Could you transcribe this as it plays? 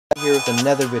here with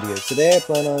another video. Today I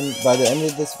plan on, by the end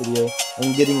of this video,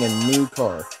 I'm getting a new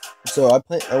car. So I'm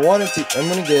gonna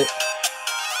get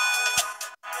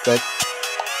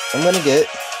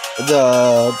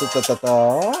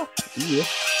yeah.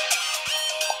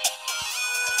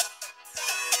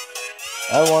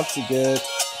 I want to get, is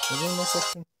it in this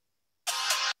section?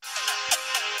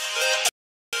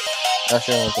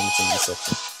 Actually, I don't think it's in this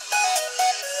section.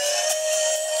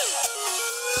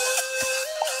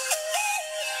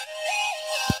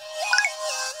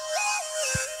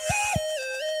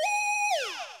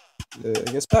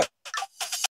 I guess back.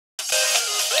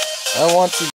 I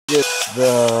want to get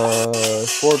the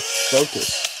Ford Focus.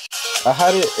 I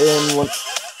had it in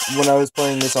when I was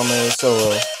playing this on my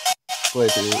solo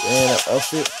playthrough, and I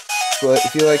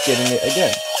feel like getting it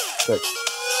again.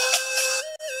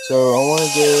 So I want to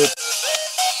get.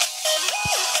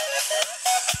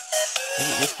 Is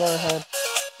it this car I had?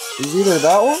 Is either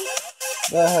that one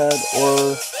that I had,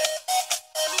 or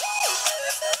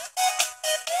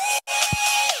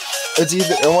it's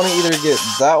either I want to either get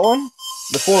that one,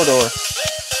 the 4-door,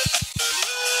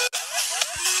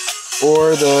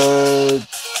 or the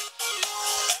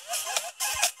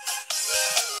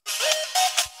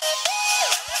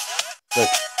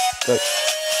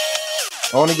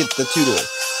I want to get the 2-door.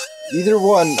 Either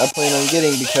one I plan on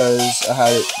getting because I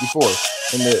had it before,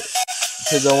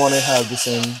 because I want to have the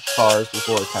same cars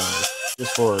before, kind of,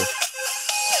 just for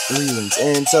reasons.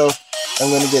 And so I'm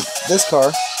going to get this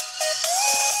car,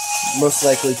 most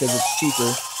likely because it's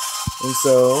cheaper. And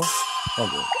so,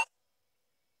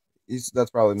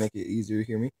 that's probably make it easier to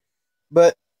hear me.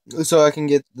 But so I can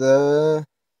get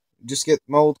just get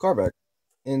my old car back.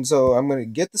 And so I'm going to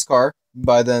get this car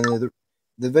by the end of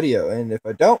the video. And if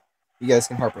I don't, you guys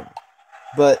can harp on me.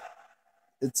 But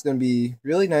it's going to be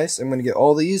really nice. I'm going to get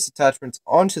all these attachments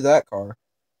onto that car.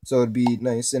 So it'd be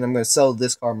nice. And I'm going to sell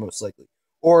this car most likely.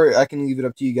 Or I can leave it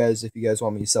up to you guys if you guys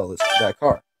want me to sell that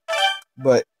car.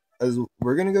 But as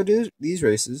we're going to go do these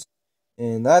races.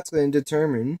 And that's going to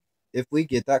determine if we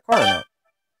get that car or not.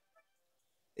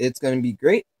 It's going to be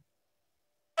great.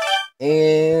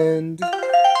 And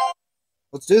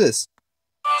let's do this.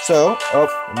 So,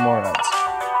 more ads.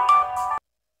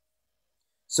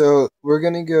 So, we're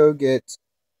going to go get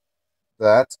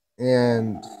that.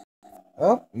 And,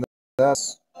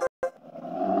 that's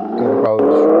going to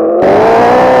probably...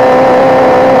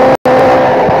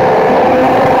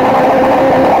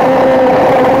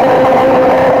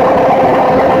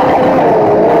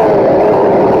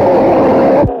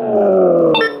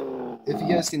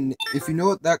 If you know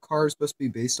what that car is supposed to be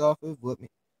based off of, let me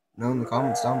know in the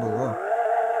comments down below.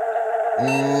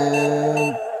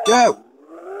 And go!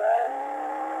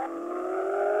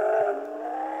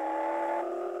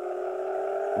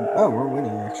 Oh, we're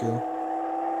winning actually.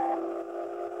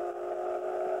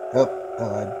 Oh, I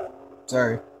lied.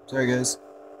 Sorry guys.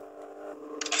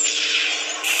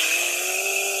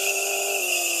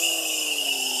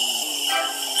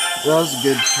 That was a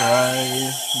good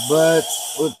try, but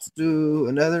let's do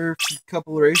another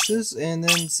couple races and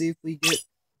then see if we get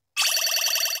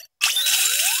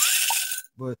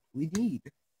what we need.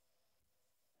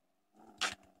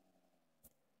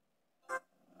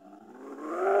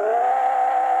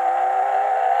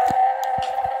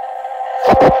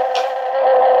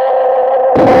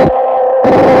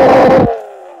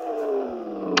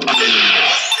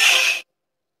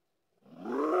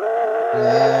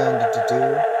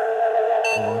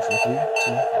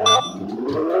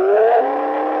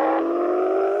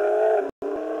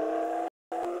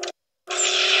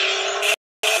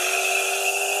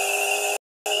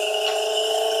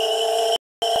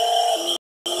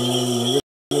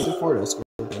 The Ford Escort,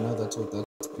 I know that's what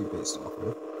that's be based off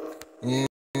of. And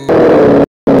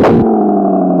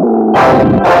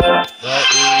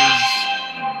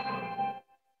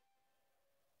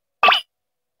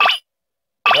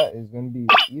that is going to be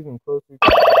even closer to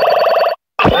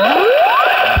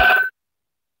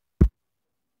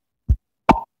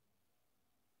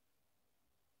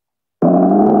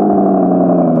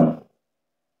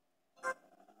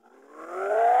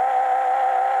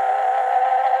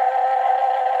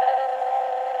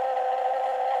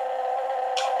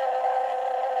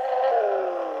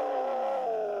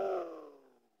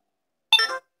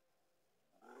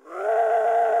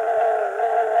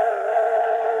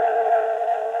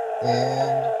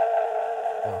and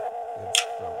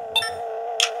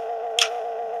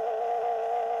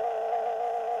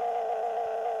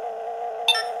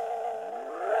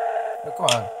come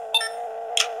on.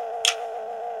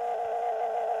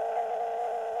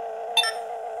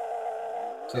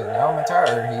 Okay, now my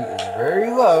tire heat is very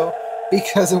low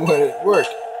because of when it worked.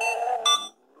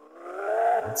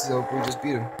 Let's hope we just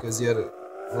beat him, because he had a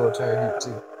low tire heat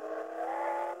too.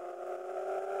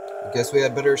 I guess we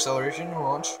had better acceleration and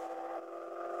launch.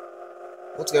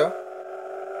 Let's go.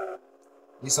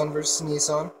 Nissan versus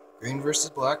Nissan. Green versus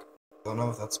black. Don't know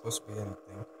if that's supposed to be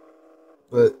anything.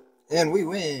 But, and we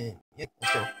win! Yeah,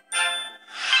 let's go.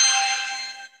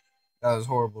 That was a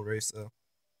horrible race though.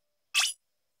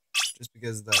 Just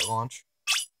because of that launch.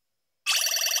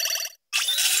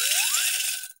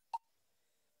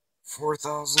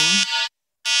 4,000.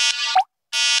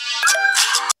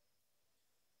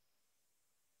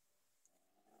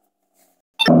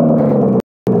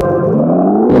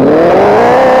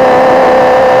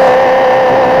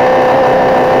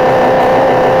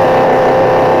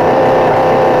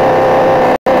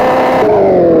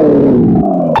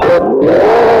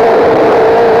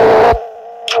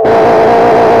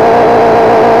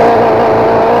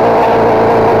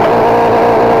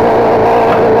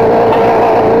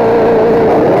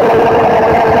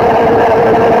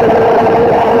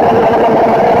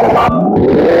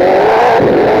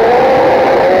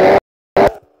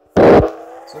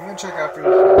 So I'm gonna check after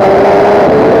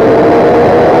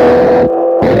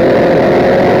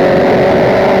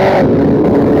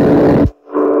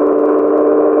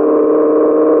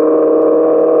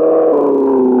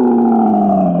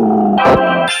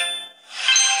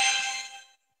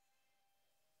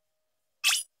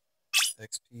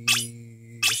XP.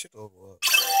 I should level up.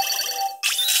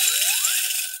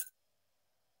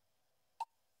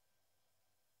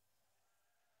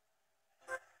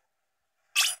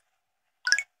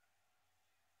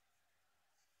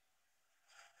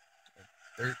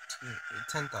 Like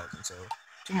 10,000, so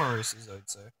 2 more races, I would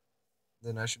say.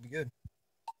 Then I should be good.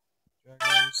 Drag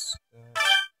race,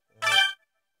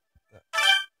 that.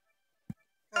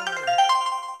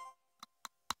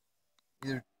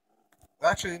 Either,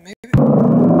 actually, maybe.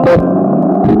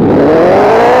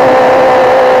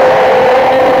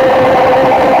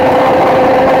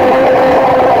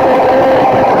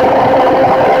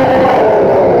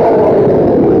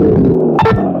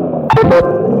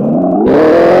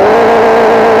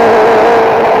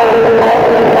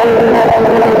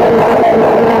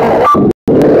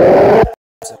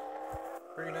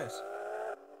 Pretty nice.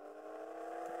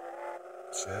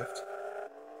 Shift.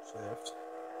 Shift.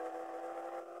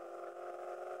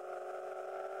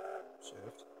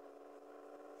 Shift.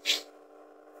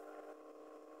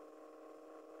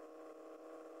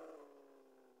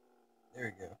 There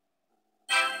we go.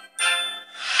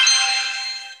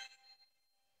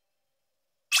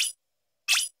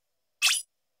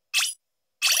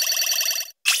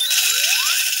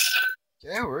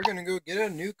 Okay, we're gonna go get a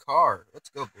new car. Let's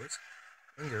go, boys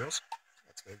and girls.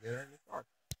 Let's go get our new car.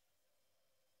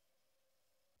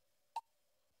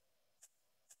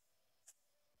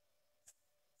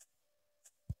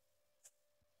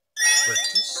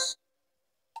 Purchase.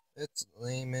 Let's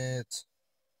name it.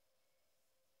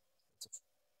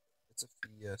 It's a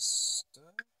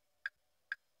Fiesta.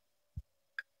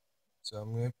 So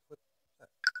I'm gonna put that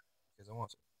because I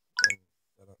want to.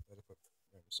 And that'll put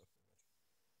random stuff in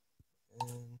there.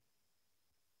 And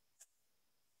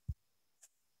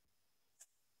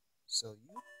sell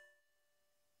you.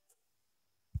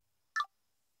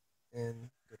 And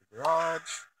go to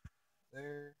garage.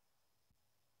 There.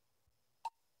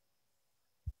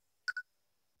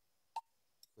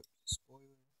 Equip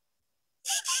spoiler.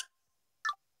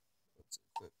 Let's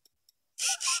equip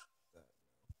that.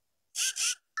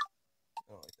 I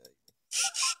don't like that either.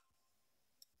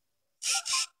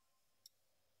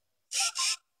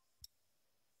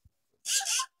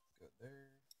 Let's go there.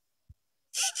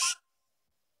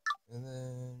 And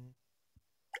then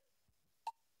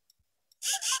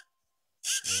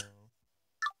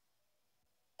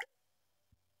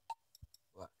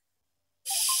black.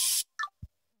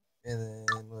 And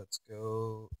then let's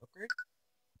go upgrade.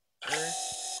 There.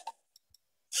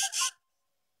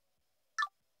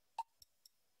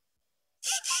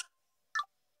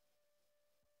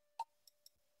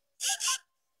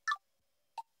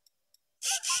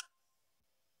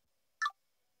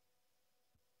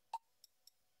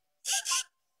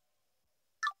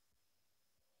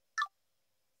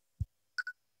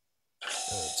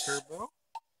 Turbo.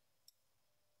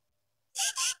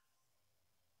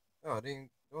 Oh, I don't even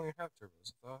have turbos.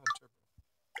 I thought I had turbo.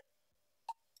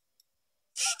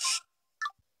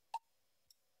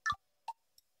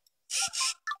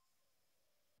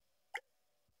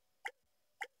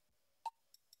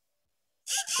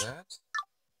 That.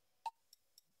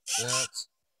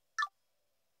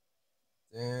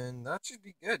 Then that should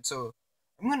be good. So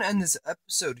I'm gonna end this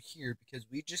episode here because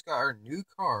we just got our new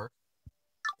car.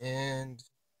 And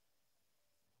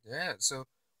yeah, so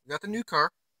we got the new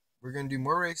car. we're going to do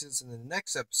more races in the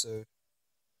next episode.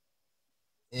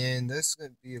 And this is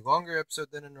going to be a longer episode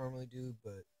than I normally do,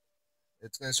 but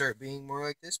it's going to start being more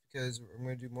like this because we're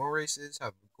going to do more races,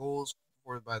 have goals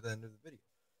by the end of the video.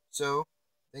 So,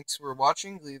 thanks for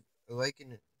watching. Leave a like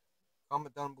and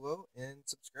comment down below and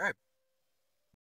subscribe.